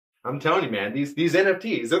I'm telling you, man, these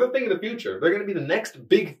NFTs, they're the thing of the future. They're going to be the next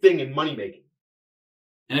big thing in money making.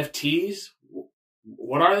 NFTs?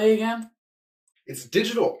 What are they again? It's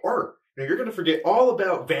digital art. Now, you're going to forget all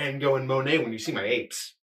about Van Gogh and Monet when you see my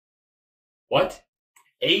apes. What?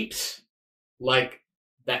 Apes? Like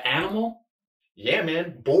the animal? Yeah,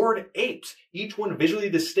 man, bored apes. Each one visually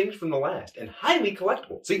distinct from the last and highly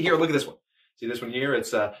collectible. See here, look at this one. See this one here?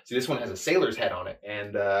 See this one has a sailor's head on it,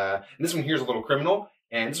 and this one here is a little criminal,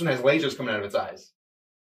 and this one has lasers coming out of its eyes.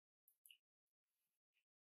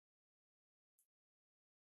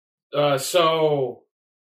 So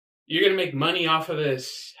you're gonna make money off of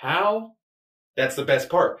this? How? That's the best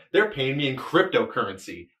part. They're paying me in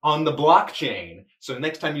cryptocurrency on the blockchain. So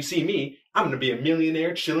next time you see me, I'm gonna be a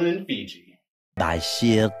millionaire chilling in Fiji. By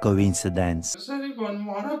sheer coincidence. Does anyone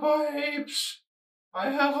want to buy apes? I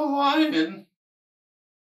have a lion.